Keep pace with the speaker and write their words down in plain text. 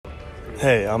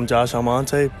Hey, I'm Josh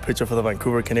Almonte, pitcher for the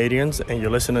Vancouver Canadians, and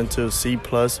you're listening to C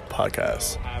Plus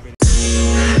Podcast.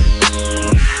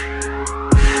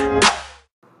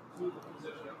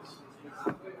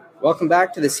 Welcome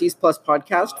back to the C Plus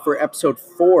Podcast for episode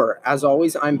 4. As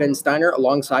always, I'm Ben Steiner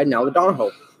alongside Niall and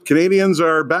Ben. Canadians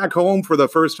are back home for the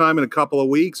first time in a couple of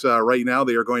weeks. Right now,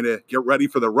 they are going to get ready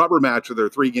for the rubber match of their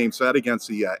 3-game set against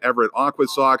the Everett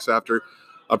AquaSox after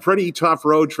a pretty tough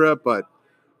road trip. But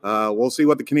we'll see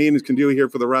what the Canadians can do here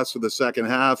for the rest of the second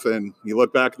half. And you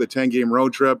look back at the 10-game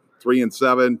road trip,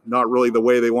 3-7, not really the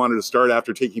way they wanted to start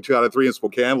after taking 2 out of 3 in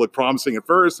Spokane. Looked promising at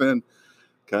first and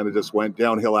kind of just went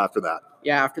downhill after that.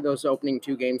 Yeah, after those opening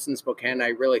 2 games in Spokane, I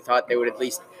really thought they would at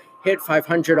least hit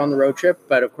 500 on the road trip,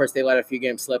 but of course they let a few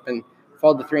games slip and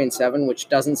fall to 3-7, which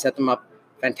doesn't set them up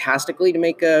fantastically to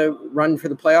make a run for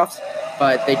the playoffs.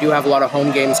 But they do have a lot of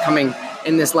home games coming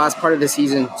in this last part of the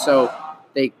season, so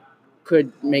they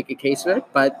could make a case of it.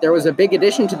 But there was a big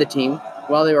addition to the team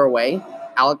while they were away,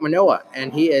 Alek Manoah,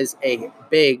 and he is a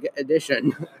big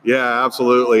addition. Yeah,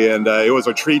 absolutely, and it was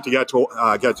a treat to It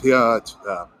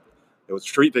was a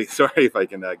treat to, sorry if I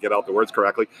can get out the words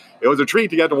correctly. It was a treat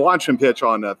to get to watch him pitch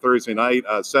on Thursday night.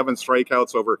 7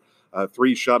 strikeouts over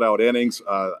 3 shutout innings.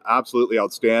 Absolutely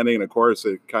outstanding. And of course,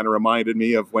 it kind of reminded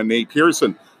me of when Nate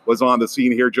Pearson was on the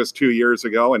scene here just 2 years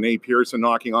ago, and Nate Pearson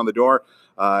knocking on the door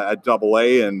at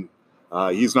AA, and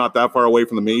he's not that far away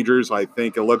from the majors. I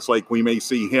think it looks like we may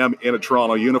see him in a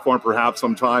Toronto uniform perhaps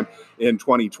sometime in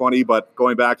 2020. But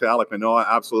going back to Alek Manoah,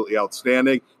 absolutely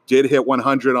outstanding. Did hit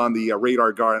 100 on the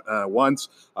radar once,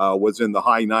 was in the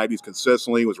high 90s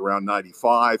consistently, was around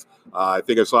 95. I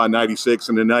think I saw 96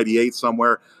 and a 98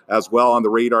 somewhere as well on the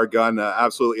radar gun.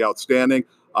 Absolutely outstanding.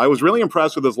 I was really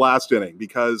impressed with his last inning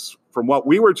because from what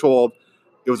we were told,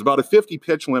 it was about a 50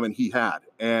 pitch limit he had.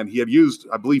 And he had used,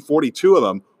 I believe, 42 of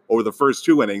them over the first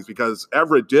 2 innings because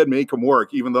Everett did make him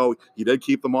work, even though he did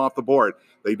keep them off the board.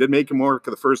 They did make him work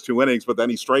the first 2 innings, but then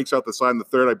he strikes out the side in the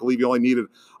third. I believe he only needed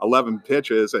 11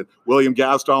 pitches, and William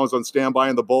Gaston was on standby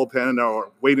in the bullpen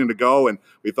waiting to go, and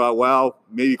we thought, well,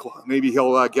 maybe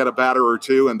he'll get a batter or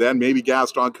 2, and then maybe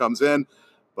Gaston comes in.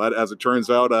 But as it turns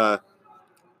out,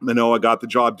 Manoah got the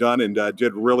job done and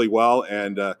did really well,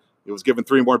 and he was given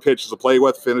 3 more pitches to play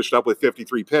with, finished up with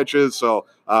 53 pitches. So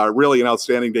really an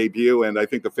outstanding debut. And I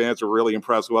think the fans are really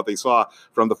impressed with what they saw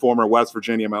from the former West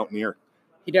Virginia Mountaineer.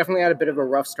 He definitely had a bit of a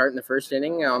rough start in the first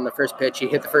inning. On the first pitch, he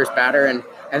hit the first batter, and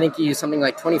I think he used something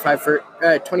like 25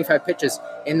 pitches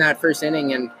in that first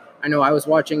inning. And I know I was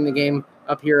watching the game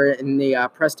up here in the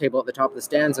press table at the top of the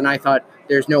stands, and I thought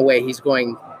there's no way he's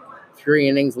going 3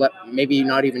 innings, maybe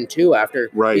not even 2 after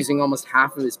using almost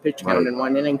half of his pitch count in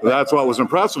 1 inning. That's what was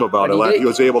impressive about it. He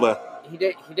was able to. He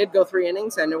did go 3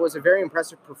 innings, and it was a very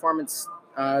impressive performance.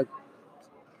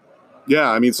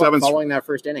 Yeah, I mean, following that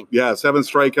first inning. Yeah, 7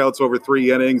 strikeouts over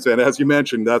 3 innings, and as you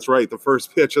mentioned, that's right. The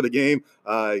first pitch of the game,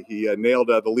 he nailed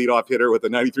the leadoff hitter with a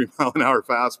 93-mile-an-hour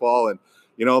fastball, and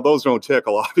those don't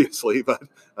tickle, obviously, but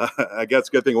I guess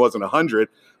good thing it wasn't 100.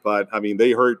 But I mean,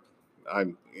 they hurt. I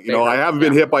haven't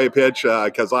been hit by a pitch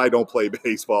because I don't play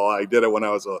baseball. I did it when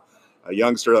I was a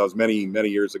youngster. That was many, many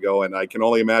years ago, and I can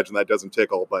only imagine that doesn't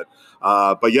tickle. But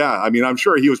yeah, I mean, I'm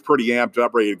sure he was pretty amped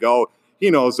up, ready to go.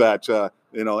 He knows that,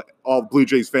 all Blue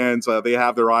Jays fans, they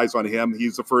have their eyes on him.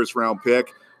 He's the first-round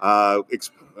pick.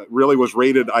 Really was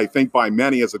rated, I think, by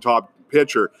many as a top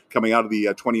pitcher coming out of the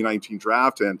 2019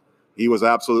 draft, and he was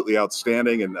absolutely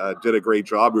outstanding and did a great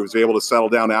job. He was able to settle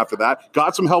down after that.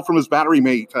 Got some help from his battery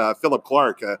mate, Philip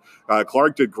Clark.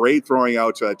 Clark did great throwing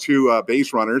out 2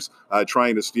 base runners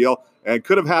trying to steal, and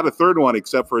could have had a third one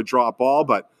except for a drop ball.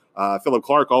 But Philip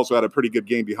Clark also had a pretty good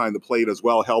game behind the plate as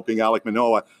well, helping Alek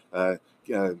Manoah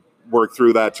work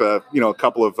through that, a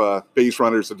couple of base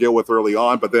runners to deal with early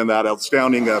on. But then that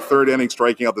outstanding third inning,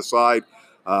 striking out the side,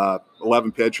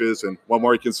 11 pitches. And what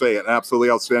more you can say, an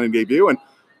absolutely outstanding debut. And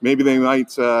maybe they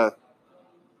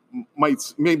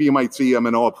maybe you might see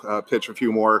Manoah pitch a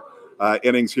few more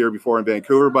innings here before in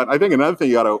Vancouver. But I think another thing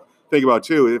you got to think about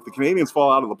too, if the Canadians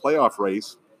fall out of the playoff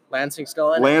race, Lansing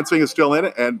is still in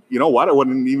it, and you know what? I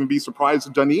wouldn't even be surprised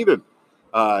if Dunedin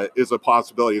is a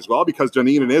possibility as well, because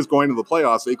Dunedin is going to the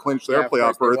playoffs. They clinched their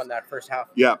playoff berth. They won that first half.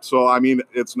 Yeah, so I mean,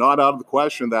 it's not out of the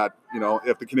question that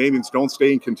if the Canadians don't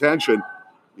stay in contention.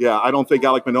 Yeah, I don't think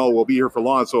Alek Manoah will be here for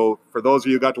long. So for those of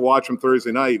you who got to watch him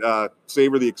Thursday night,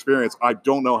 savor the experience. I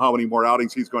don't know how many more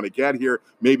outings he's going to get here,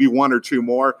 maybe 1 or 2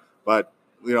 more. But,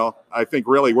 I think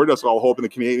really we're just all hoping the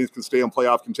Canadians can stay in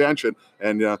playoff contention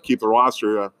and keep the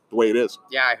roster the way it is.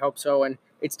 Yeah, I hope so. And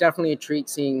it's definitely a treat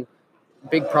seeing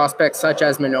big prospects such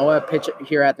as Manoah pitch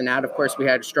here at the Nat. Of course, we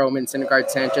had Stroman, Syndergaard,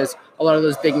 Sanchez, a lot of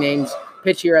those big names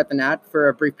pitch here at the Nat for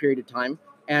a brief period of time.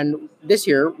 And this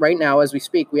year, right now, as we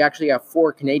speak, we actually have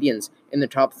 4 Canadians in the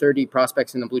top 30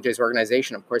 prospects in the Blue Jays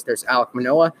organization. Of course, there's Alek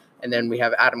Manoah, and then we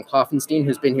have Adam Kloffenstein,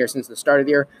 who's been here since the start of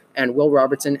the year, and Will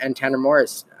Robertson and Tanner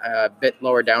Morris, a bit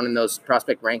lower down in those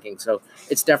prospect rankings. So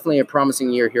it's definitely a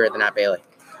promising year here at the Nat Bailey.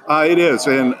 It is,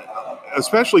 and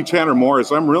especially Tanner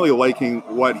Morris. I'm really liking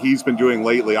what he's been doing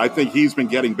lately. I think he's been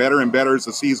getting better and better as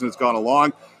the season has gone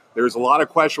along. There's a lot of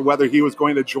question whether he was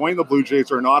going to join the Blue Jays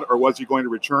or not, or was he going to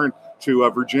return to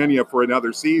Virginia for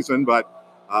another season. But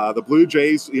the Blue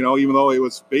Jays, even though it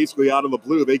was basically out of the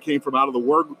blue, they came from out of the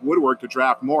woodwork to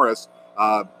draft Morris.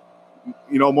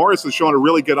 Morris has shown a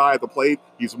really good eye at the plate.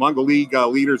 He's among the league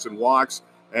leaders in walks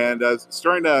and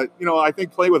starting to, I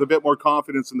think, play with a bit more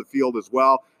confidence in the field as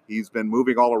well. He's been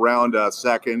moving all around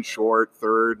second, short,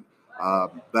 third,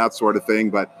 that sort of thing.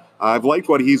 But I've liked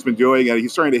what he's been doing, and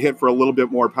he's starting to hit for a little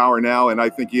bit more power now, and I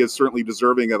think he is certainly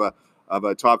deserving of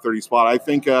a top 30 spot. I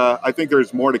think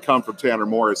there's more to come from Tanner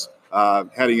Morris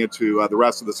heading into the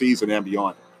rest of the season and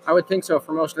beyond. I would think so.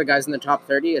 For most of the guys in the top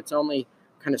 30, it's only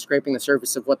kind of scraping the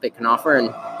surface of what they can offer,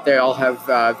 and they all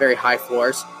have very high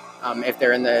floors if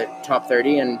they're in the top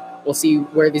 30, and we'll see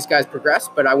where these guys progress,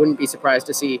 but I wouldn't be surprised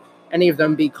to see any of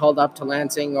them be called up to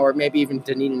Lansing or maybe even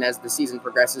Dunedin as the season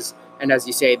progresses, and as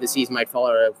you say, the season might fall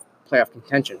out of playoff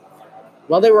contention.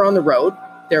 While they were on the road,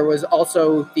 there was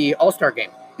also the All-Star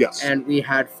game. Yes. And we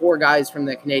had 4 guys from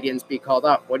the Canadians be called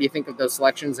up. What do you think of those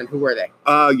selections, and who were they?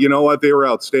 You know what? They were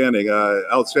outstanding.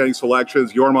 Outstanding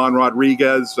selections. Yorman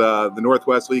Rodriguez, the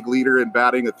Northwest League leader in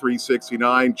batting at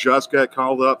 .369, just got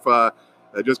called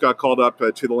up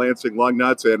to the Lansing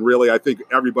Lungnuts, and really I think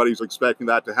everybody's expecting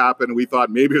that to happen. We thought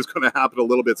maybe it was going to happen a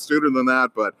little bit sooner than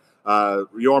that, but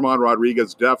Yorman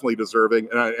Rodriguez definitely deserving,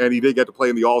 and he did get to play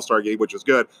in the All-Star game, which is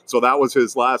good. So that was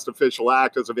his last official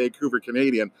act as a Vancouver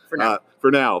Canadian. For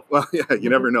now. Well, yeah,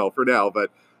 you never know for now, but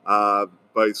I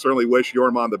certainly wish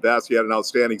Yorman the best. He had an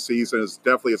outstanding season. Is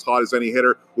definitely as hot as any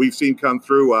hitter we've seen come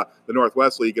through the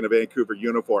Northwest League in a Vancouver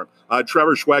uniform.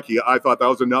 Trevor Schwecke, I thought that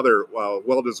was another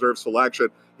well-deserved selection.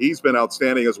 He's been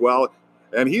outstanding as well.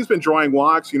 And he's been drawing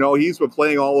walks. He's been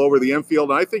playing all over the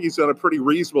infield. And I think he's done a pretty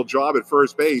reasonable job at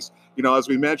first base. As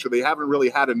we mentioned, they haven't really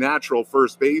had a natural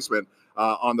first baseman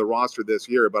on the roster this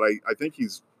year. But I think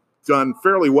he's done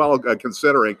fairly well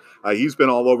considering. He's been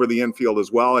all over the infield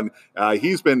as well. And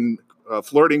he's been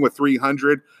flirting with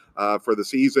 300 for the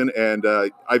season. And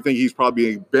I think he's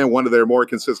probably been one of their more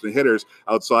consistent hitters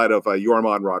outside of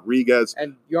Yorman Rodriguez.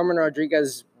 And Yorman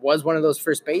Rodriguez was one of those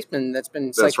first basemen that's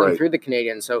been cycling through the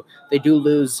Canadians. So they do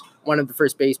lose one of the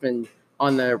first basemen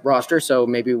on the roster. So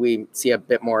maybe we see a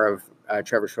bit more of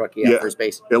Trevor Schwecke at first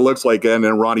base. It looks like, and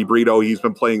then Ronnie Brito, he's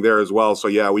been playing there as well. So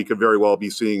yeah, we could very well be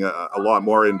seeing a lot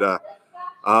more. And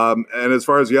as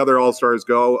far as the other All-Stars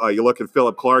go, you look at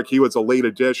Philip Clark. He was a late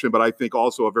addition, but I think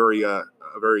also a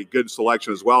very good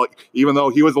selection as well, even though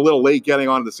he was a little late getting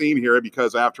on the scene here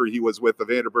because after he was with the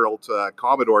Vanderbilt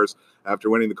Commodores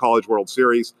after winning the College World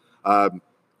Series,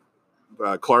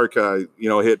 Clark,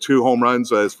 hit 2 home runs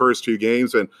his first 2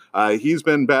 games, and he's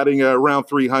been batting around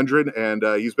 300, and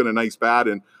he's been a nice bat,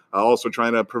 and also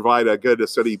trying to provide a good,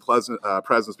 steady, pleasant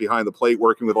presence behind the plate,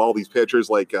 working with all these pitchers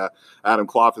like Adam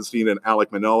Kloffenstein and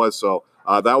Alek Manoah. So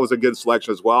that was a good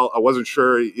selection as well. I wasn't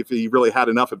sure if he really had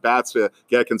enough at bats to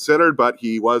get considered, but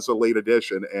he was a late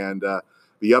addition. And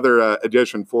the other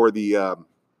addition for the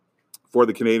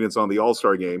Canadians on the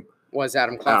All-Star game was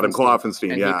Adam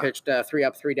Kloffenstein. And he pitched 3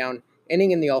 up, 3 down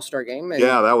inning in the All-Star game. And,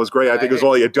 yeah, that was great. I think it was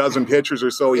only a dozen pitchers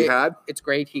or so he had. It's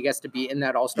great. He gets to be in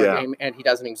that All-Star game, and he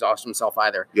doesn't exhaust himself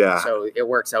either. Yeah. So it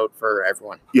works out for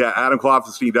everyone. Yeah, Adam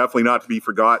Kloffenstein, definitely not to be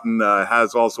forgotten,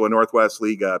 has also a Northwest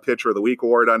League Pitcher of the Week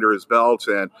award under his belt.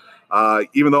 And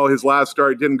even though his last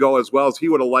start didn't go as well as he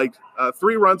would have liked,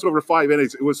 3 runs over 5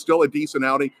 innings, it was still a decent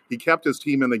outing. He kept his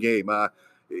team in the game.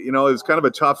 It was kind of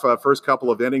a tough first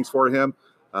couple of innings for him.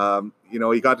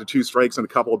 He got to 2 strikes and a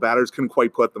couple of batters, couldn't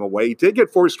quite put them away. He did get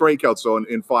 4 strikeouts though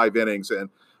in 5 innings, and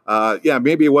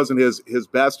maybe it wasn't his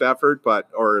best effort,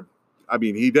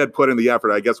 he did put in the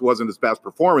effort. I guess it wasn't his best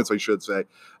performance, I should say,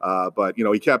 but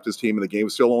he kept his team in the game. It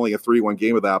was still only a 3-1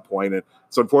 game at that point, and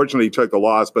it's unfortunate he took the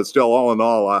loss. But still, all in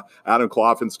all, Adam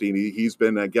Kloffenstein, he's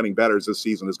been getting better as this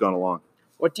season has gone along.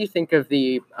 What do you think of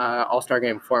the All-Star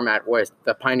game format with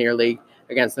the Pioneer League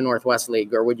against the Northwest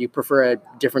League, or would you prefer a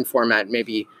different format,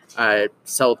 maybe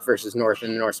South versus North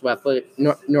in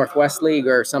the Northwest League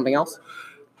or something else?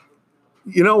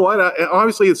 You know what?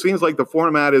 Obviously, it seems like the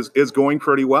format is going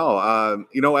pretty well.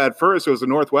 At first, it was the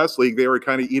Northwest League. They were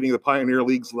kind of eating the Pioneer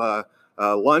League's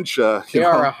lunch. They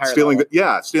are a higher stealing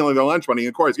level. stealing their lunch money. And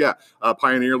of course,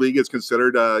 Pioneer League is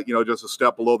considered just a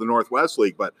step below the Northwest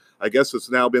League, but I guess it's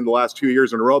now been the last 2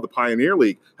 years in a row the Pioneer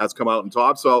League has come out on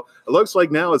top. So it looks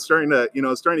like now it's starting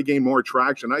to gain more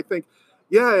traction. I think.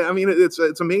 Yeah, I mean,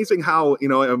 it's amazing how,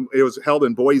 it was held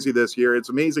in Boise this year. It's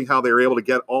amazing how they were able to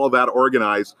get all of that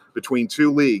organized between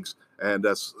two leagues and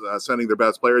sending their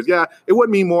best players. Yeah, it would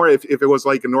mean more if it was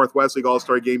like a Northwest League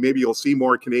All-Star game. Maybe you'll see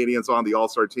more Canadians on the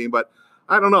All-Star team, but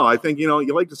I don't know. I think,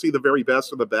 you like to see the very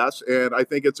best of the best, and I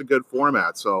think it's a good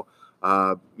format. So,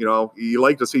 you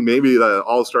like to see maybe the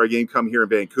All-Star game come here in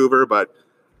Vancouver, but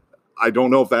I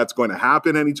don't know if that's going to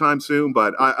happen anytime soon,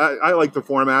 but I like the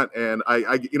format, and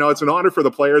I it's an honor for the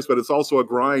players, but it's also a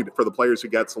grind for the players who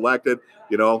get selected.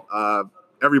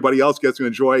 Everybody else gets to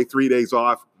enjoy 3 days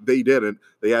off. They didn't.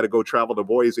 They had to go travel to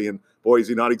Boise, and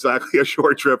Boise not exactly a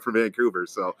short trip from Vancouver.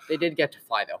 So they did get to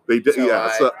fly though. They did,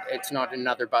 so it's not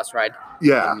another bus ride.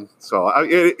 Yeah.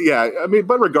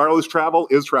 But regardless, travel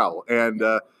is travel, and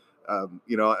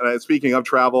And speaking of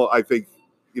travel, I think.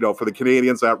 For the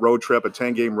Canadians, that road trip, a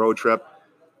 10-game road trip.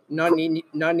 Not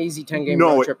an easy 10-game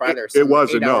road trip either. It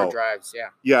wasn't, 8-hour drives, yeah.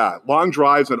 Yeah, long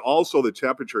drives, and also the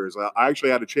temperatures. I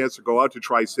actually had a chance to go out to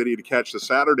Tri-City to catch the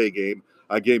Saturday game,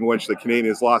 a game in which the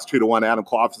Canadians lost 2-1. Adam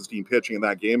Kloff's team pitching in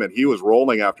that game, and he was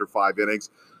rolling after 5 innings.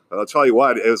 I'll tell you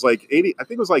what, it was like 80, I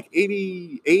think it was like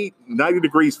 88, 90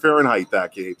 degrees Fahrenheit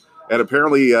that game. And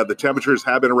apparently the temperatures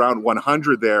have been around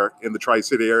 100 there in the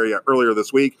Tri-City area earlier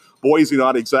this week. Boise,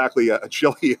 not exactly a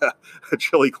chilly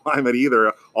climate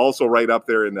either, also right up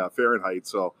there in Fahrenheit.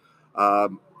 So,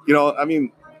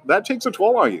 that takes a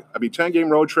toll on you. 10-game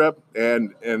road trip,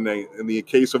 and in the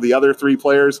case of the other 3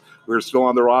 players, we're still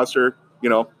on the roster,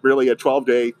 really a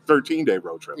 12-day, 13-day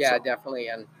road trip. Yeah, definitely.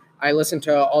 And I listen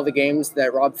to all the games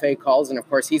that Rob Fay calls, and of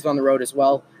course he's on the road as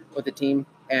well with the team.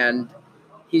 And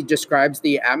he describes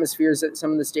the atmospheres at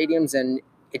some of the stadiums, and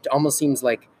it almost seems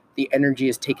like the energy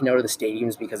is taken out of the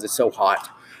stadiums because it's so hot.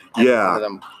 Yeah.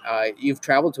 Them. You've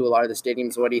traveled to a lot of the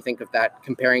stadiums. What do you think of that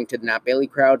comparing to the Nat Bailey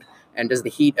crowd, and does the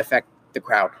heat affect the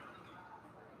crowd?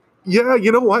 Yeah,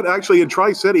 you know what? Actually, in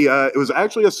Tri-City, it was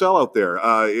actually a sellout there.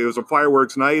 It was a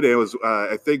fireworks night. It was,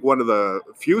 I think, one of the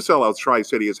few sellouts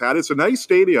Tri-City has had. It's a nice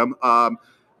stadium. But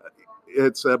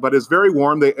it's very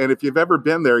warm. And if you've ever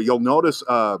been there, you'll notice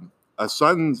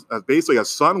basically a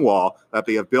sun wall that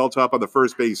they have built up on the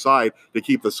first base side to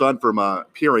keep the sun from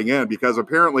peering in, because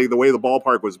apparently the way the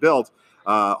ballpark was built,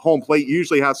 home plate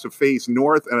usually has to face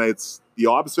north, and it's the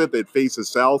opposite. It faces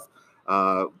south.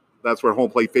 That's where home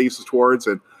plate faces towards.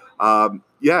 And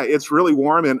it's really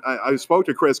warm. And I spoke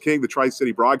to Chris King, the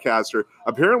Tri-City broadcaster.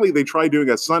 Apparently they tried doing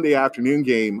a Sunday afternoon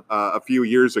game a few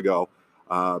years ago,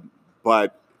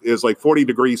 but it was like 40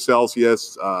 degrees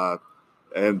Celsius,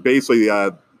 and basically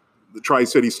the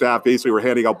Tri-City staff basically were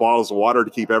handing out bottles of water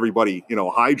to keep everybody,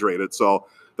 hydrated. So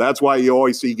that's why you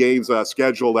always see games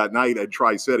scheduled at night at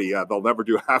Tri-City. They'll never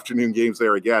do afternoon games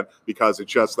there again because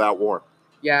it's just that warm.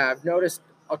 Yeah, I've noticed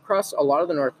across a lot of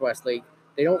the Northwest League,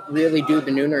 they don't really do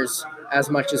the nooners as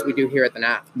much as we do here at the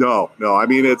Nat. No.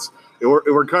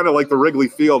 We're kind of like the Wrigley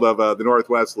Field of the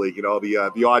Northwest League.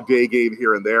 The odd day game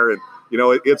here and there, and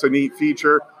it's a neat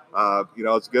feature.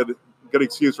 It's a good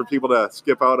excuse for people to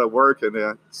skip out at work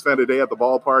and spend a day at the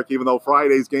ballpark. Even though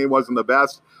Friday's game wasn't the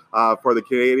best for the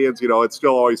Canadians, it's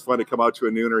still always fun to come out to a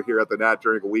nooner here at the Nat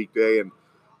during a weekday. And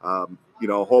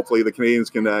hopefully the Canadians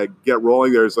can get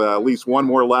rolling. There's at least one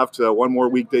more left, one more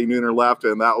weekday nooner left,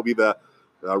 and that will be the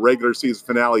regular season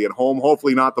finale at home.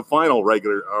 Hopefully not the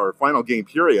final game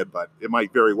period, but it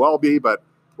might very well be. But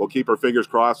we'll keep our fingers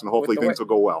crossed, and hopefully things will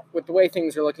go well. With the way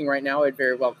things are looking right now, it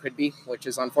very well could be, which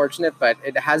is unfortunate. But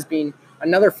it has been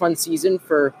another fun season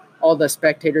for all the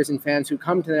spectators and fans who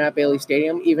come to the Nat Bailey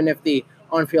Stadium. Even if the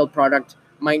on-field product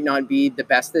might not be the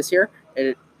best this year,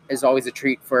 it is always a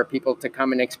treat for people to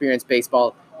come and experience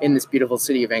baseball in this beautiful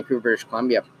city of Vancouver, British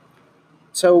Columbia.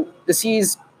 So the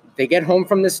Seas, they get home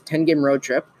from this 10-game road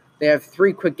trip. They have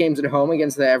 3 quick games at home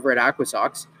against the Everett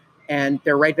AquaSox, and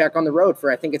they're right back on the road for,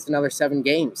 I think it's another 7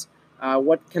 games.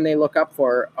 What can they look up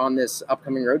for on this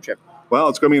upcoming road trip? Well,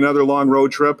 it's going to be another long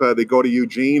road trip. They go to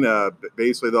Eugene.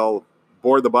 Basically, they'll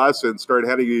board the bus and start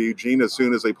heading to Eugene as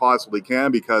soon as they possibly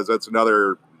can, because that's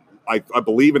another, I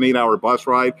believe, an 8-hour bus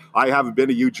ride. I haven't been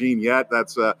to Eugene yet.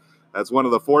 That's one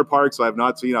of the 4 parks I've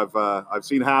not seen. I've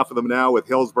seen half of them now with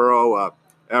Hillsborough,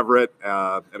 Everett,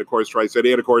 and of course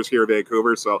Tri-City, and of course here in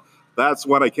Vancouver. So that's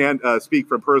what I can speak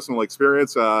from personal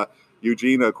experience.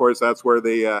 Eugene, of course, that's where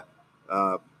they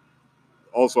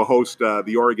also host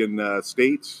the Oregon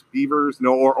State Beavers.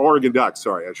 No, or Oregon Ducks,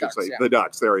 sorry, I should say. Yeah. The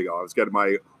Ducks, there you go. I was getting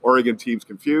my Oregon teams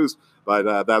confused,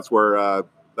 but that's where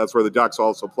that's where the Ducks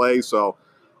also play. So,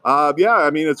 yeah,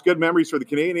 I mean, it's good memories for the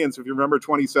Canadians. If you remember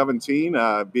 2017,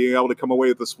 being able to come away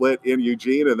with the split in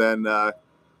Eugene and then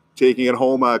taking it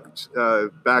home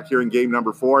back here in game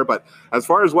number 4. But as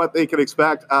far as what they can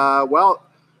expect, well,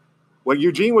 when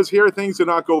Eugene was here, things did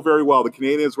not go very well. The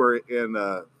Canadians were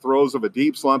in throes of a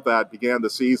deep slump that began the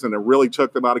season and really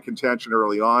took them out of contention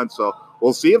early on. So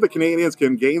we'll see if the Canadians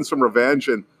can gain some revenge.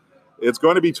 And it's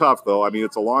going to be tough, though. I mean,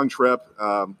 it's a long trip.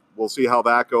 We'll see how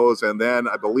that goes. And then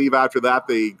I believe after that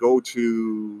they go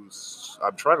to –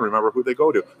 I'm trying to remember who they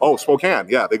go to. Oh, Spokane.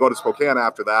 Yeah, they go to Spokane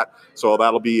after that. So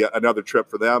that'll be another trip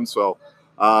for them. So,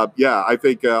 yeah, I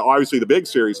think obviously the big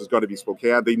series is going to be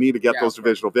Spokane. They need to get those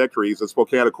divisional victories. And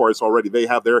Spokane, of course, already they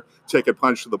have their ticket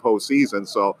punched to the postseason.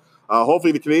 So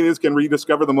hopefully the Canadians can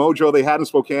rediscover the mojo they had in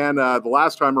Spokane the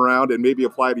last time around and maybe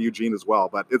apply to Eugene as well.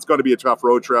 But it's going to be a tough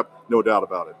road trip, no doubt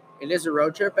about it. It is a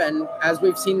road trip, and as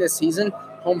we've seen this season,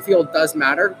 home field does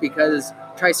matter because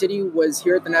Tri-City was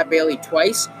here at the Nat Bailey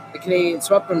twice. The Canadians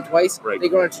swept them twice. Right. They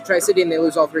go into Tri-City and they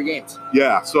lose all 3 games.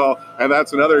 Yeah, so and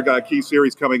that's another key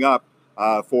series coming up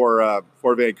for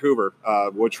Vancouver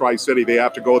with Tri-City. They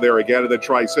have to go there again, and then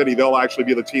Tri-City, they'll actually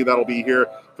be the team that'll be here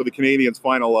for the Canadians'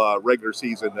 final regular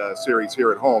season series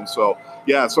here at home. So,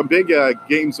 yeah, some big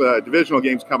games, divisional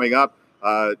games coming up.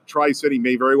 Tri-City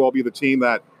may very well be the team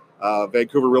that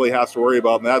Vancouver really has to worry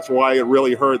about, and that's why it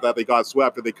really hurt that they got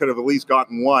swept. If they could have at least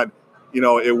gotten one,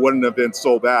 it wouldn't have been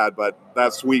so bad, but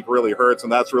that sweep really hurts,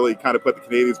 and that's really kind of put the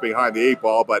Canadians behind the 8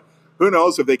 ball. But who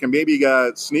knows if they can maybe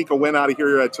sneak a win out of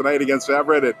here tonight against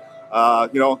Everett and,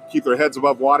 keep their heads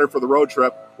above water for the road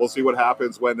trip. We'll see what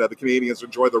happens when the Canadians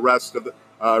enjoy the rest of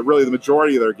really the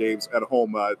majority of their games at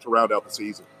home to round out the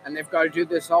season. And they've got to do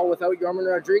this all without Yorman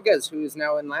Rodriguez, who is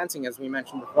now in Lansing, as we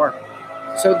mentioned before.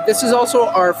 So this is also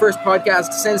our first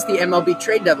podcast since the MLB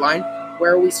trade deadline,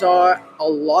 where we saw a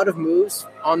lot of moves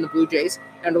on the Blue Jays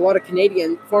and a lot of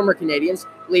former Canadians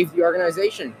leave the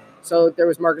organization. So there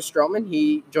was Marcus Stroman.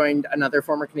 He joined another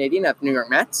former Canadian at the New York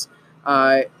Mets.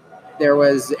 There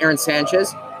was Aaron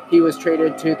Sanchez. He was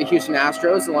traded to the Houston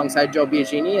Astros alongside Joe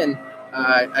Biagini and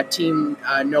a team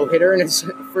no-hitter in his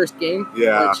first game,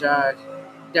 which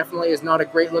definitely is not a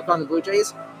great look on the Blue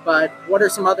Jays. But what are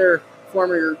some other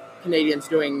former Canadians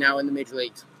doing now in the major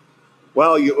leagues?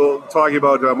 Well, talking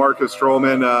about Marcus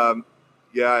Stroman,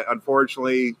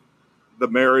 unfortunately, the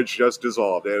marriage just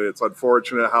dissolved, and it's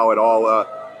unfortunate how it all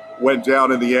went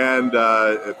down in the end.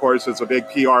 Of course, it's a big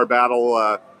PR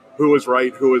battle. Who was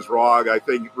right, who was wrong? I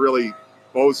think really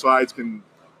both sides can,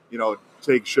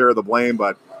 take share of the blame,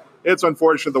 but it's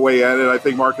unfortunate the way it ended. I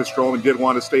think Marcus Stroman did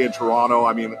want to stay in Toronto.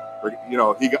 I mean,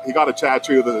 he got a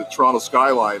tattoo of the Toronto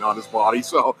skyline on his body,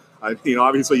 so I mean,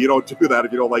 obviously you don't do that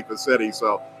if you don't like the city.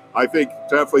 So I think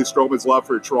definitely Stroman's love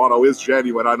for Toronto is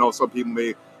genuine. I know some people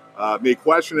may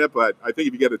question it, but I think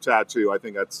if you get a tattoo, I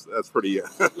think that's pretty.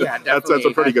 That's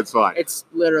a pretty good sign. It's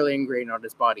literally ingrained on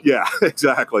his body. Yeah,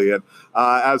 exactly. And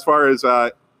as far as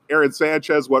Aaron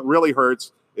Sanchez, what really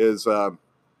hurts is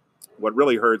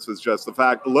just the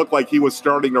fact it looked like he was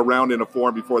starting to round into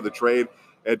form before the trade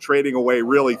and trading away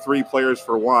really 3 players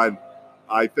for one.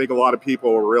 I think a lot of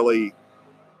people were really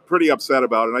pretty upset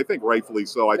about it, and I think rightfully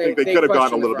so. I think they could have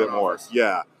gotten a little bit more.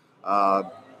 Yeah. I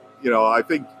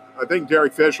think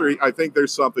Derek Fisher, I think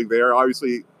there's something there.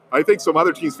 Obviously, I think some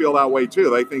other teams feel that way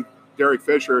too. I think Derek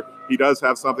Fisher, he does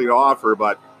have something to offer,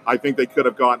 but I think they could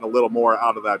have gotten a little more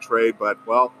out of that trade. But,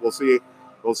 well, we'll see.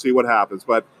 We'll see what happens.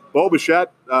 But Bo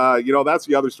Bichette, that's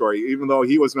the other story. Even though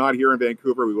he was not here in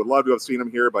Vancouver, we would love to have seen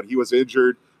him here, but he was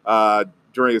injured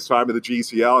during his time in the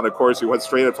GCL, and, of course, he went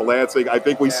straight up to Lansing. I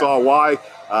think we saw why.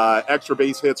 Extra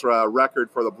base hits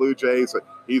record for the Blue Jays.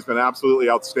 He's been absolutely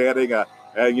outstanding. And,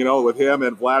 with him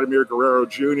and Vladimir Guerrero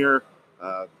Jr.,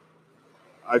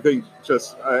 I think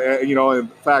just, in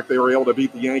fact, they were able to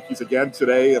beat the Yankees again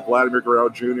today, and Vladimir Guerrero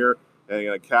Jr.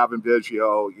 and Kevin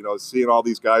Biggio, seeing all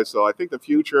these guys. So I think the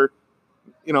future,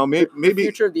 maybe the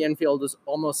future of the infield is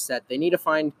almost set. They need to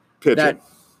find pitching.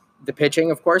 The pitching,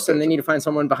 of course, and they need to find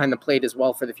someone behind the plate as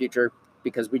well for the future,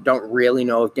 because we don't really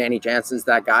know if Danny Jansen's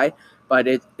that guy, but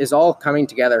it is all coming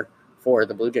together for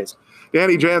the Blue Jays.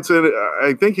 Danny Jansen,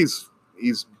 I think he's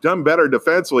done better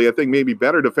defensively. I think maybe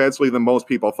better defensively than most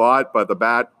people thought, but the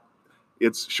bat,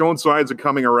 it's shown signs of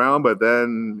coming around, but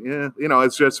then,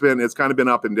 it's kind of been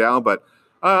up and down, but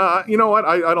you know what?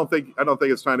 I don't think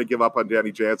it's time to give up on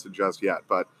Danny Jansen just yet,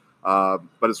 but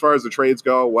as far as the trades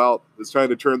go, well, it's time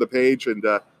to turn the page and,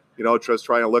 just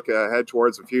try and look ahead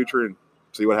towards the future and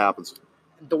see what happens.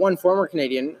 The one former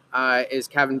Canadian is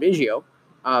Kevin Biggio.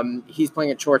 He's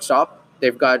playing at shortstop.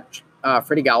 They've got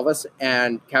Freddie Galvis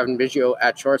and Kevin Biggio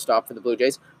at shortstop for the Blue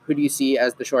Jays, who do you see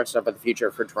as the shortstop of the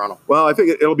future for Toronto? Well, I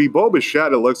think it'll be Bo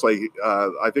Bichette. It looks like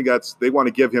I think they want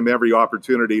to give him every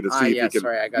opportunity to see if he can.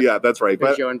 Sorry, I got that's right.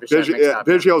 Biggio and Bichette mixed up.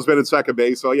 Biggio's been in second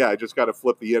base, so I just got to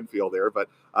flip the infield there. But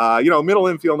middle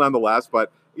infield nonetheless.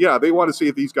 But they want to see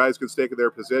if these guys can stick in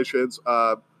their positions.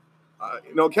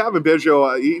 Kevin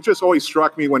Biggio, he just always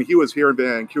struck me when he was here in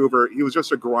Vancouver. He was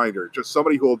just a grinder, just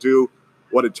somebody who will do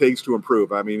what it takes to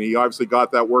improve. I mean, he obviously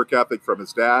got that work ethic from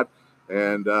his dad,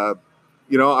 and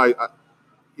he's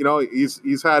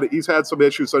had some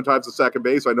issues sometimes at second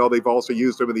base. I know they've also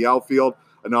used him in the outfield,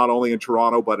 and not only in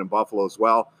Toronto but in Buffalo as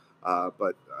well.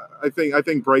 But I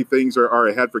think bright things are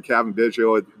ahead for Kevin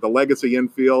Biggio. The legacy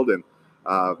infield, and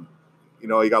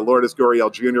you got Lourdes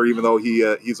Gurriel Jr. Even though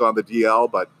he's on the DL,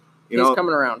 but he's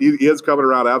coming around. He is coming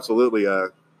around, absolutely.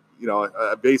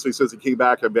 Basically since he came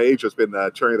back from age, just been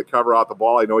turning the cover off the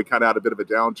ball. I know he kind of had a bit of a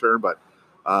downturn, but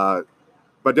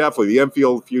definitely the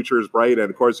infield future is bright, and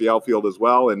of course the outfield as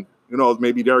well. And who knows,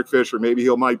 maybe Derek Fisher, maybe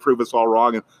might prove us all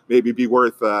wrong, and maybe be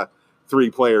worth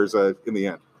 3 players in the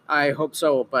end. I hope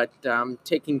so, but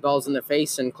taking balls in the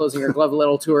face and closing your glove a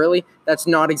little too early, that's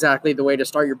not exactly the way to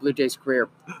start your Blue Jays career.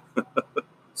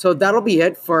 So that'll be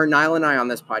it for Niall and I on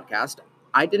this podcast.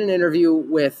 I did an interview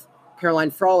with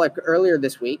Caroline Frolic earlier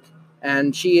this week,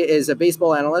 and she is a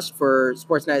baseball analyst for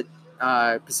Sportsnet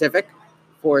Pacific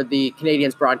for the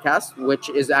Canadians broadcast, which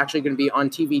is actually going to be on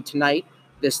TV tonight,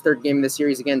 this third game of the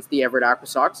series against the Everett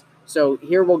AquaSox. So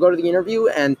here we'll go to the interview,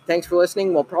 and thanks for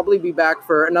listening. We'll probably be back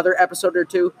for another episode or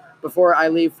two before I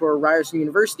leave for Ryerson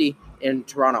University in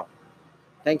Toronto.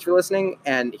 Thanks for listening,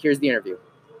 and here's the interview.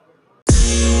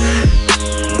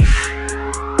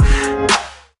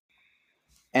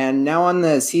 And now on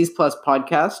the C's Plus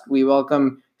podcast, we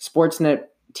welcome Sportsnet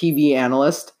TV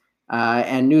analyst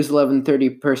and News 1130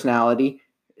 personality,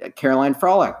 Caroline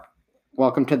Frolic.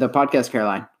 Welcome to the podcast,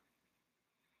 Caroline.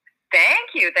 Thank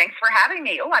you. Thanks for having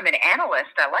me. Oh, I'm an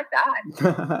analyst. I like that.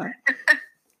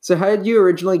 So how did you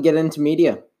originally get into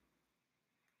media?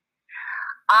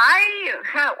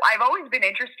 I've always been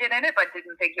interested in it, but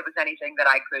didn't think it was anything that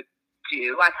I could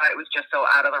do. I thought it was just so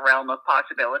out of the realm of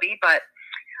possibility. But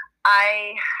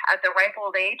at the ripe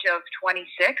old age of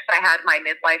 26, I had my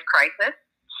midlife crisis.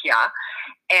 Yeah.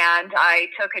 And I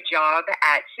took a job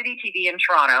at City TV in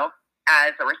Toronto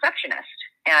as a receptionist,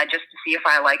 just to see if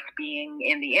I liked being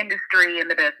in the industry, in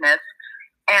the business.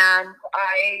 And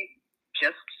I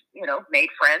just, made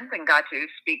friends and got to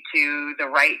speak to the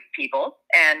right people.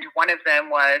 And one of them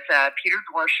was Peter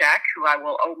Dvorak, who I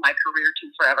will owe my career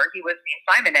to forever. He was the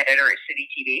assignment editor at City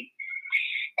TV.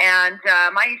 And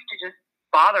I used to just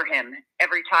bother him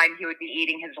every time he would be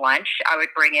eating his lunch. I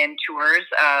would bring in tours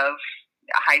of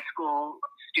high school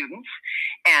students,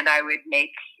 and I would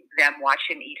make them watch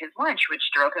him eat his lunch,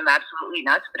 which drove him absolutely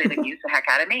nuts, but it amused the heck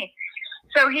out of me.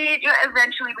 So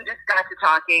eventually we just got to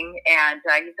talking, and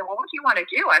he said, well, what do you want to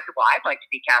do? I said, well, I'd like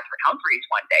to be Catherine Humphreys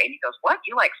one day. And he goes, what,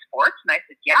 you like sports? And I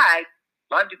said, yeah, I'd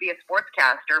love to be a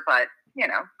sportscaster, but,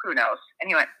 who knows?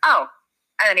 And he went, oh.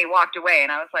 And then he walked away,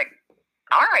 and I was like,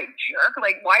 all right, jerk.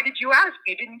 Like, why did you ask?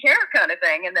 You didn't care, kind of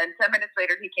thing. And then 10 minutes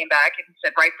later, he came back and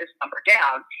said, write this number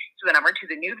down. So the number to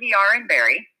the new VR in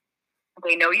Barrie.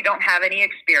 They know you don't have any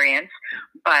experience,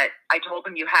 but I told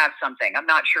them you have something. I'm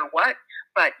not sure what,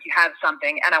 but you have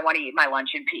something, and I want to eat my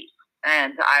lunch in peace.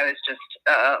 And I was just,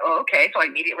 okay. So I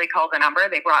immediately called the number.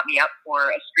 They brought me up for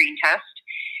a screen test.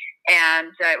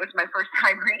 And it was my first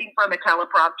time reading from a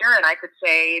teleprompter, and I could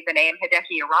say the name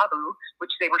Hideki Irabu,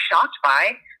 which they were shocked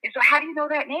by. They said, how do you know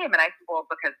that name? And I said, well,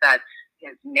 because that's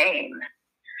his name.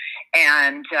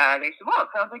 And they said, well, it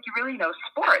sounds like you really know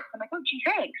sports. I'm like, oh, gee,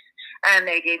 thanks. And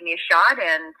they gave me a shot,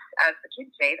 and as the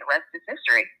kids say, the rest is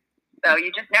history. So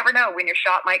you just never know when your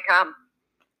shot might come.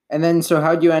 And then, so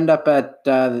how'd you end up at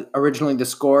originally The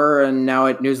Score and now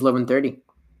at News 1130?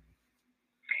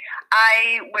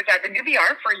 I was at the New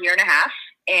VR for a year and a half,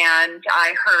 and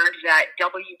I heard that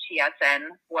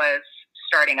WTSN was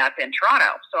starting up in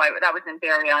Toronto. So that was in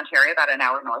Barrie, Ontario, about an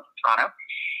hour north of Toronto.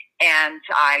 And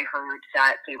I heard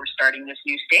that they were starting this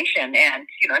new station, and,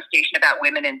 a station about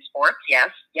women in sports.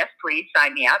 Yes, please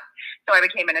sign me up. So I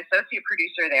became an associate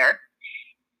producer there.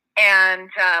 And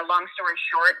long story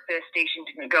short, the station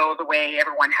didn't go the way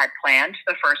everyone had planned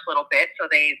the first little bit. So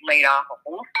they laid off a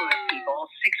whole slew of people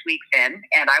 6 weeks in,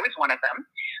 and I was one of them.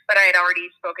 But I had already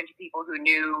spoken to people who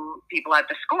knew people at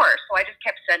The Score. So I just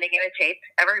kept sending in a tape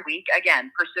every week.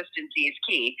 Again, persistency is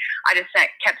key. I just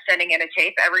kept sending in a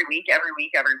tape every week.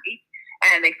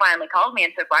 And they finally called me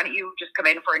and said, why don't you just come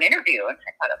in for an interview? And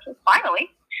I thought, okay,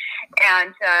 finally.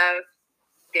 And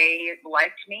they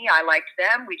liked me. I liked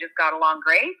them. We just got along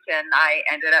great. And I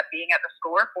ended up being at The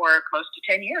Score for close to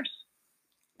 10 years.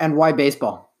 And why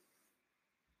baseball?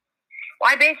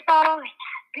 Why baseball?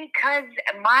 Because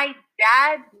my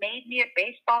dad made me a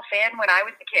baseball fan when I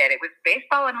was a kid. It was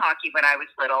baseball and hockey when I was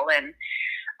little, and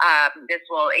this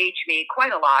will age me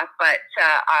quite a lot, but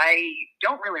I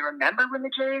don't really remember when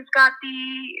the Jays got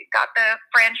the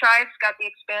franchise, got the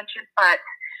expansion, but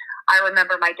I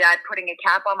remember my dad putting a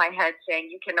cap on my head saying,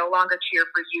 "You can no longer cheer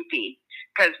for UP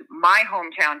because my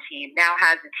hometown team now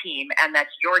has a team, and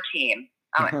that's your team."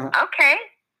 I went, "Okay,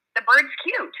 the bird's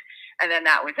cute." And then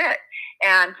that was it.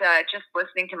 And just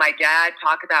listening to my dad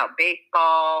talk about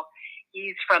baseball,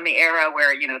 he's from the era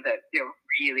where, the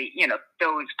really,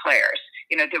 those players,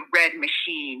 the Red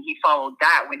Machine, he followed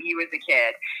that when he was a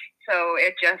kid. So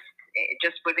it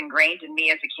just was ingrained in me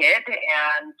as a kid.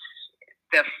 And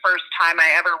the first time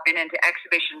I ever went into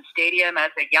Exhibition Stadium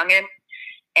as a youngin'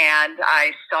 and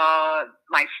I saw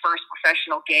my first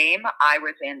professional game, I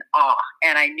was in awe.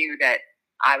 And I knew that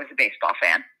I was a baseball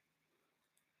fan.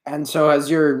 And so has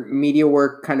your media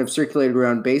work kind of circulated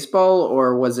around baseball,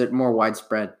 or was it more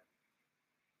widespread?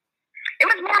 It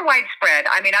was more widespread.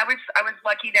 I mean, I was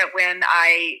lucky that when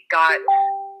I got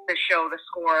the show,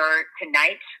 Score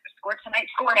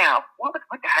Now. What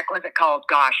the heck was it called?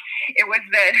 Gosh, it was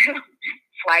the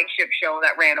flagship show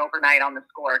that ran overnight on the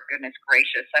Score. Goodness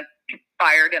gracious, I'm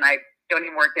fired and I don't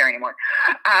even work there anymore.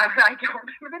 I don't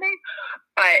remember the name,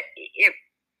 but it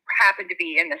happened to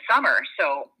be in the summer,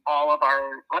 so all of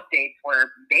our updates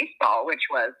were baseball, which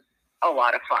was a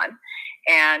lot of fun.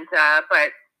 And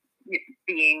but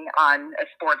being on a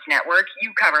sports network,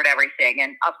 you covered everything,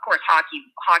 and of course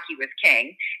hockey was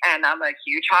king, and I'm a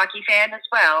huge hockey fan as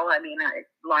well. I mean,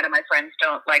 a lot of my friends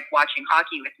don't like watching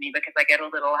hockey with me because I get a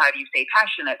little, how do you say,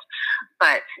 passionate.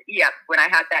 But yeah, when I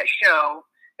had that show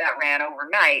that ran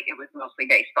overnight, it was mostly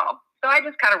baseball. So I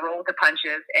just kind of rolled the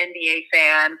punches, NBA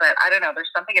fan, but I don't know, there's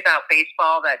something about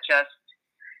baseball that just,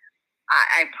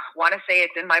 I want to say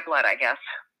it's in my blood, I guess.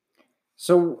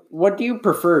 So what do you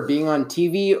prefer, being on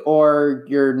TV or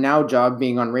your now job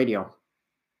being on radio?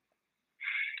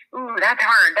 Ooh, that's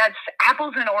hard. That's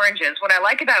apples and oranges. What I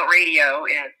like about radio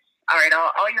is, all right,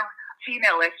 all your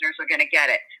female listeners are going to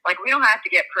get it. Like, we don't have to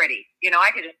get pretty.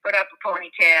 I can just put up a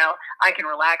ponytail, I can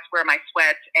relax, wear my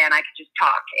sweats, and I can just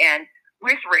talk. And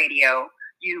with radio,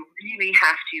 you really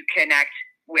have to connect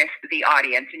with the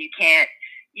audience, and you can't,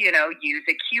 use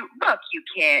a cute look. You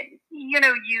can't,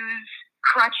 use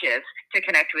crutches to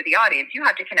connect with the audience. You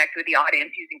have to connect with the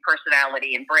audience using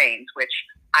personality and brains, which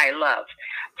I love.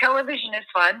 Television is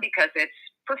fun because it's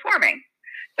performing.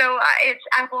 So it's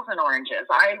apples and oranges.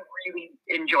 I really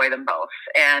enjoy them both,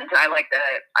 and I like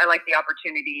the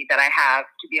opportunity that I have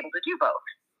to be able to do both.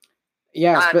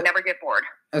 Yeah, never get bored.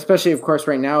 Especially, of course,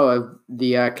 right now,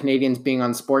 the Canadians being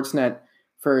on Sportsnet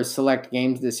for select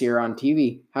games this year on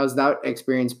TV. How's that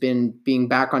experience been, being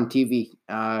back on TV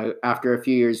after a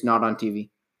few years not on TV?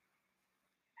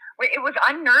 It was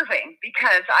unnerving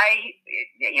because I,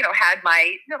 had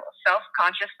my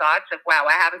self-conscious thoughts of, wow,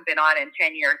 I haven't been on in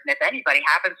 10 years. And if anybody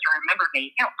happens to remember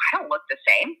me, I don't look the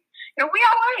same. We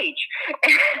all age.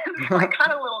 And so I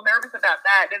got a little nervous about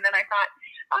that. And then I thought,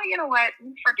 oh, you know what?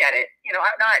 Forget it.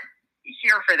 I'm not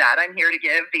here for that. I'm here to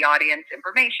give the audience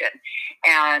information.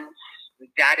 And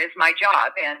that is my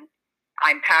job. And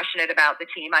I'm passionate about the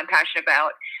team. I'm passionate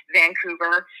about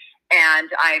Vancouver. And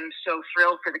I'm so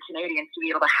thrilled for the Canadians to be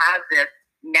able to have this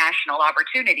national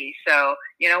opportunity. So,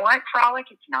 you know what, Frolic,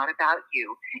 it's not about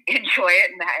you. Enjoy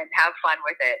it and have fun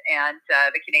with it. And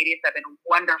the Canadians have been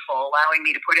wonderful, allowing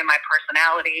me to put in my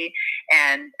personality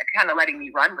and kind of letting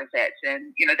me run with it.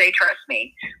 And, they trust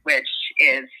me, which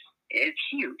is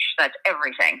huge. That's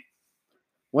everything.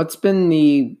 What's been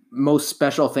the most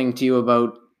special thing to you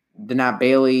about the Nat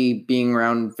Bailey being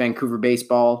around Vancouver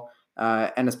baseball?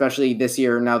 And especially this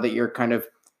year, now that you're kind of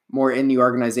more in the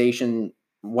organization,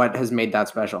 what has made that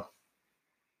special?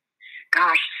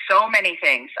 Gosh, so many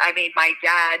things. I mean, my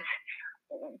dad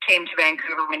came to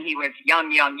Vancouver when he was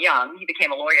young. He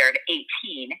became a lawyer at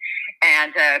 18,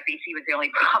 and BC was the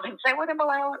only province that would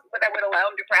allow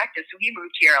him to practice. So he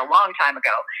moved here a long time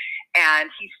ago, and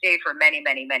he stayed for many,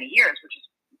 many, many years, which is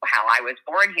how I was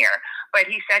born here. But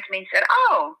he said to me,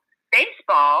 "Oh,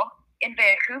 baseball in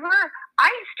Vancouver? I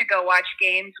used to go watch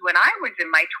games when I was in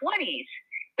my 20s.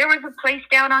 There was a place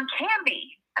down on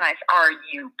Canby." And I said, "Are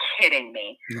you kidding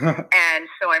me?" And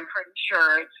so I'm pretty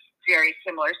sure it's very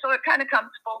similar. So it kind of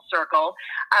comes full circle.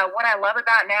 What I love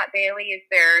about Nat Bailey is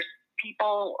there's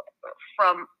people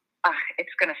from,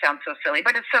 it's going to sound so silly,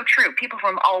 but it's so true. People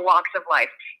from all walks of life,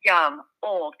 young,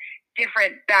 old,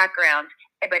 different backgrounds.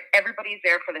 but everybody's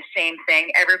there for the same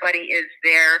thing. Everybody is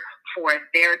there for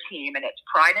their team, and it's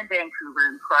pride in Vancouver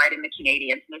and pride in the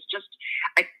Canadians. And it's just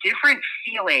a different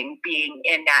feeling being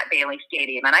in Nat Bailey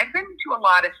Stadium. And I've been to a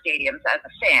lot of stadiums as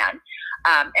a fan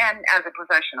and as a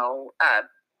professional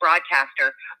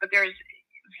broadcaster, but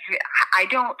I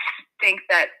don't think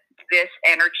that this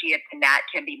energy at the Nat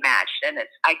can be matched. And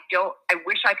I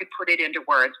wish I could put it into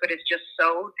words, but it's just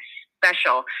so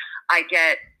special. I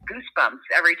get goosebumps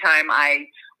every time I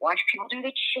watch people do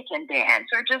the chicken dance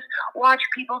or just watch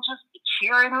people just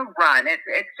cheer in a run.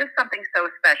 It's just something so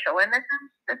special. And this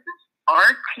is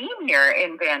our team here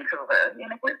in Vancouver. You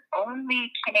know, we're the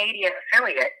only Canadian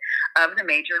affiliate of the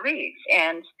major leagues.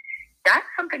 And that's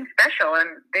something special. And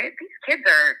these kids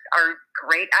are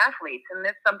great athletes. And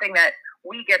it's something that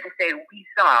we get to say we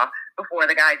saw before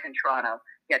the guys in Toronto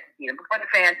get to see them, before the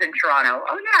fans in Toronto.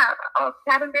 Oh, yeah. Oh,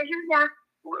 Kevin Vision, yeah.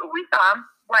 We saw him.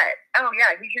 What? Oh, yeah,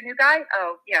 he's your new guy?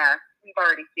 Oh, yeah, we've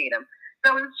already seen him.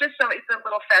 So it's a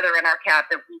little feather in our cap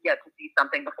that we get to see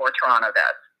something before Toronto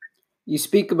does. You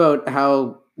speak about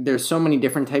how there's so many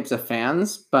different types of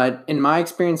fans, but in my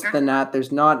experience at the Nat,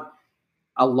 there's not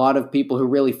a lot of people who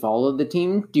really follow the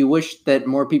team. Do you wish that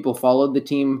more people followed the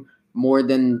team more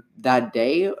than that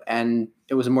day and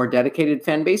it was a more dedicated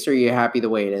fan base, or are you happy the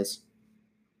way it is?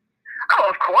 Oh,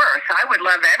 of course. I would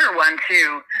love everyone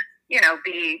to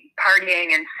be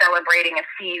partying and celebrating a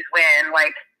C's win.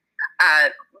 Like,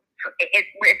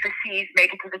 if the C's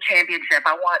make it to the championship,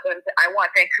 I want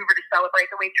Vancouver to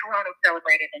celebrate the way Toronto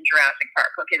celebrated in Jurassic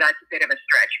Park. Okay, that's a bit of a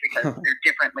stretch because they're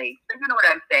different leagues. So you know what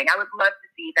I'm saying? I would love to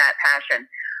see that passion.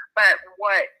 But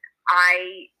what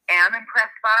I am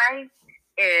impressed by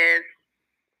is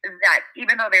that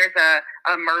even though there's a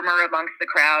murmur amongst the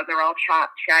crowd, they're all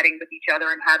chatting with each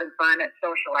other and having fun at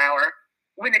social hour.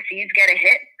 When the C's get a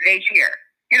hit, they cheer.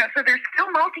 So they're still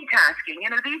multitasking.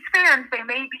 These fans,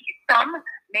 some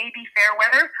may be fair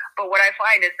weather, but what I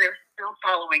find is they're still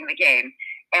following the game.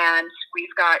 And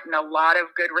we've gotten a lot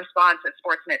of good response at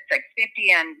Sportsnet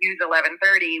 650 and News 1130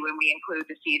 when we include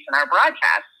the C's in our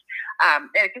broadcasts.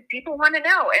 Because people want to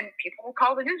know, and people will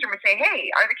call the newsroom and say, "Hey,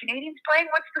 are the Canadians playing?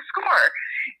 What's the score?"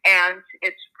 And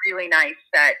it's really nice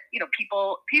that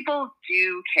people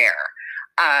do care.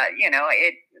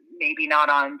 It maybe not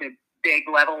on the big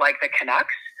level like the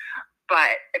Canucks,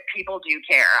 but people do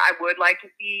care. I would like to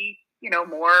see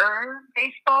more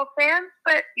baseball fans,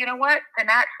 but you know what? The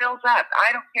Nat fills up.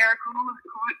 I don't care who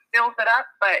fills it up,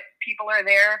 but people are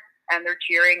there and they're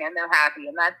cheering and they're happy,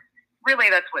 and that's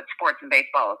what sports and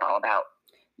baseball is all about.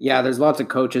 Yeah, there's lots of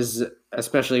coaches,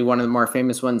 especially one of the more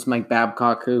famous ones, Mike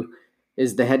Babcock, who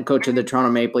is the head coach of the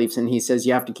Toronto Maple Leafs, and he says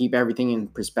you have to keep everything in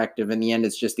perspective. In the end,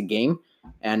 it's just a game,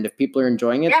 and if people are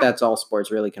enjoying it, that's all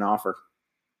sports really can offer.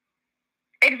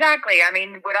 Exactly. I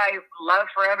mean, would I love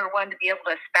for everyone to be able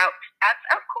to spout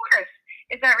stats? Of course.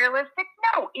 Is that realistic?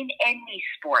 No. In any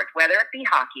sport, whether it be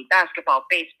hockey, basketball,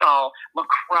 baseball,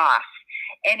 lacrosse,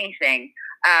 anything,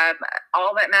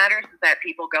 all that matters is that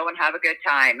people go and have a good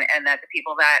time, and that the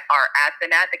people that are at the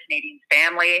Nat, the Canadians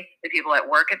family, the people that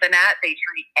work at the Nat, they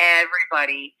treat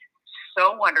everybody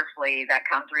so wonderfully that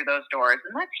come through those doors.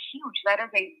 And that's huge. That is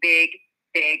a big,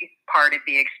 big part of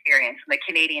the experience. And the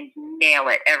Canadians nail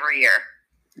it every year.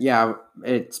 Yeah,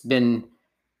 it's been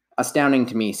astounding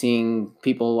to me seeing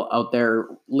people out there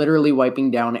literally wiping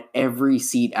down every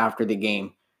seat after the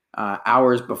game,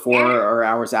 hours before or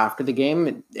hours after the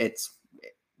game.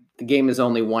 The game is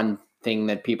only one thing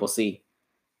that people see.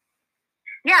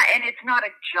 Yeah, and it's not a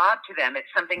job to them. It's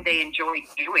something they enjoy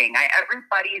doing.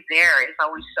 Everybody there is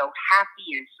always so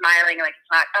happy and smiling. Like,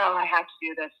 it's not, oh, I have to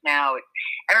do this now.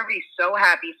 Everybody's so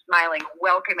happy, smiling,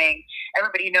 welcoming.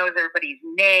 Everybody knows everybody's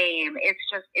name. It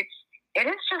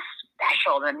is just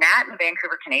special. The Nat and the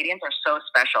Vancouver Canadians are so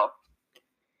special.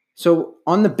 So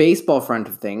on the baseball front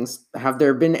of things, have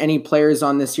there been any players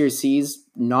on this year's C's,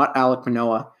 not Alek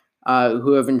Manoah,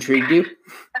 who have intrigued you?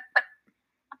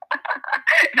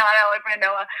 Not Alek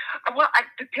Manoah. Well,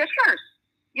 the pitchers.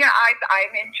 Yeah,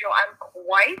 I'm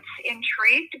quite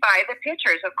intrigued by the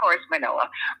pitchers. Of course, Manoah,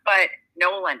 but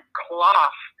Nolan,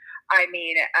 Clough. I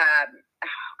mean,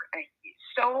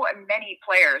 so many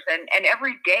players, and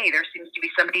every day there seems to be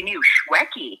somebody new.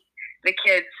 Schwecky, the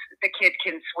kid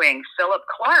can swing. Philip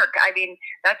Clark. I mean,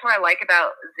 that's what I like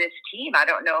about this team. I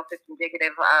don't know if it's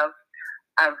indicative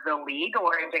of the league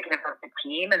or indicative of the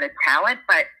team and the talent,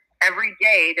 but every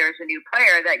day there's a new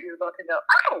player that you look and go,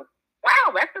 oh,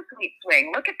 wow, that's a sweet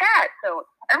swing. Look at that. So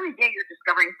every day you're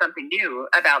discovering something new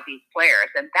about these players,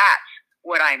 and that's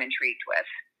what I'm intrigued with.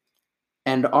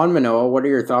 And on Manoah, what are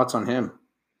your thoughts on him,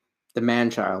 the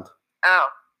man-child? Oh,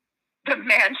 the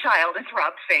man-child, as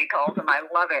Rob Fay calls him. I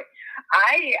love it.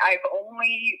 I've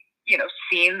only,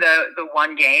 seen the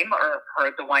one game or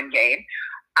heard the one game.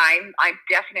 I'm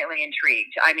definitely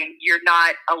intrigued. I mean, you're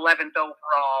not 11th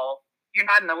overall. You're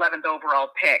not an 11th overall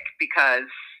pick because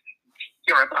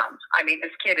you're a bum. I mean,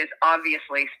 this kid is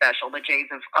obviously special. The Jays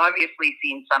have obviously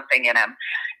seen something in him.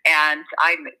 And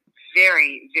I'm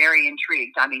very, very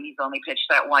intrigued. I mean, he's only pitched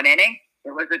that one inning.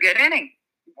 It was a good inning.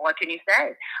 What can you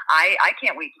say? I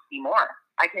can't wait to see more.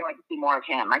 I can't wait to see more of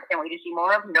him. I can't wait to see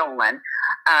more of Nolan.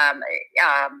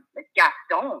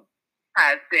 Gaston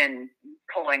has been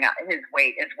pulling out his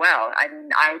weight as well. I'm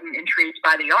intrigued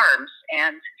by the arms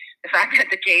and the fact that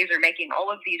the Jays are making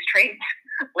all of these trades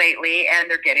lately and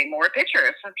they're getting more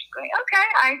pitchers. So I'm just going, okay,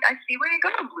 I see where you're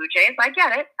going, Blue Jays. I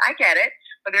get it.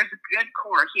 But there's a good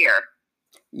core here.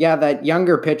 Yeah, that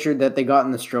younger pitcher that they got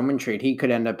in the Stroman trade, he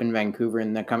could end up in Vancouver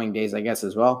in the coming days, I guess,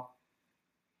 as well.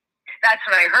 That's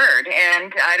what I heard.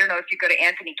 And I don't know if you go to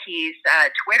Anthony Key's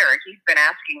Twitter, he's been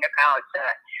asking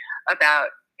about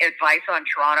advice on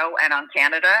Toronto and on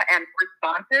Canada, and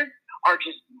responses are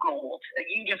just gold.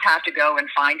 You just have to go and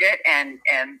find it and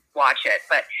watch it.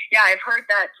 But yeah, I've heard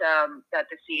that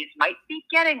the Seas might be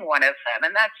getting one of them,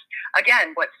 and that's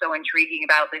again what's so intriguing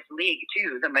about this league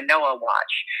too. The Manoah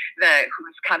watch, the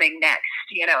who's coming next.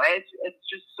 It's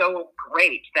just so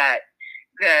great that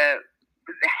the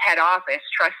head office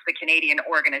trusts the Canadian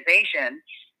organization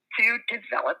to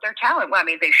develop their talent. Well, I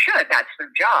mean, they should. That's their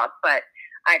job. But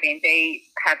I mean, they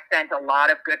have sent a lot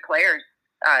of good players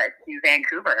to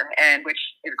Vancouver, and which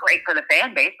is great for the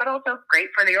fan base, but also great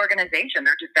for the organization.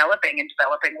 They're developing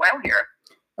well here.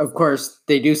 Of course,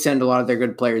 they do send a lot of their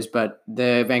good players, but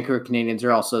the Vancouver Canadians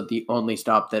are also the only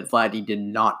stop that Vladdy did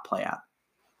not play at.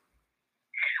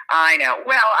 I know.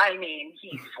 Well, I mean,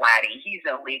 he's Vladdy. He's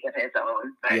a league of his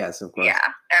own. But yes, of course. Yeah,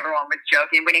 everyone was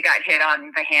joking when he got hit on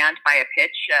the hand by a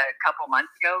pitch a couple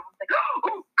months ago. It was like,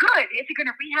 oh, good. Is he going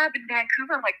to rehab in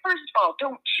Vancouver? I'm like, first of all,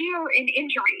 don't cheer in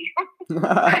injury.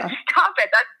 Stop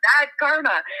it. That's bad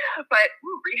karma. But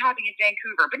rehabbing in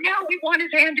Vancouver. But now we want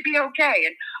his hand to be okay.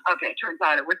 And okay, it turns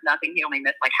out it was nothing. He only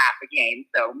missed like half a game.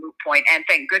 So moot point. And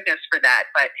thank goodness for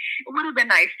that. But it would have been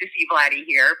nice to see Vladdy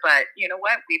here. But you know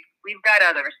what? We've got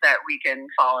others that we can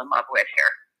fall in love with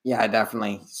here. Yeah,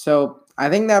 definitely. So I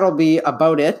think that'll be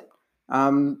about it.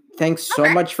 Thanks so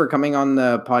much for coming on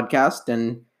the podcast.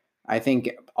 And I think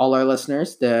all our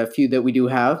listeners, the few that we do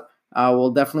have,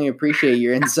 will definitely appreciate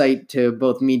your insight to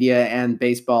both media and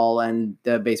baseball and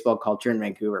the baseball culture in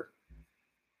Vancouver.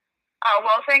 Oh,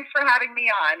 well, thanks for having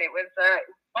me on. It was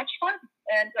much fun.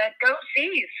 And go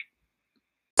Seas.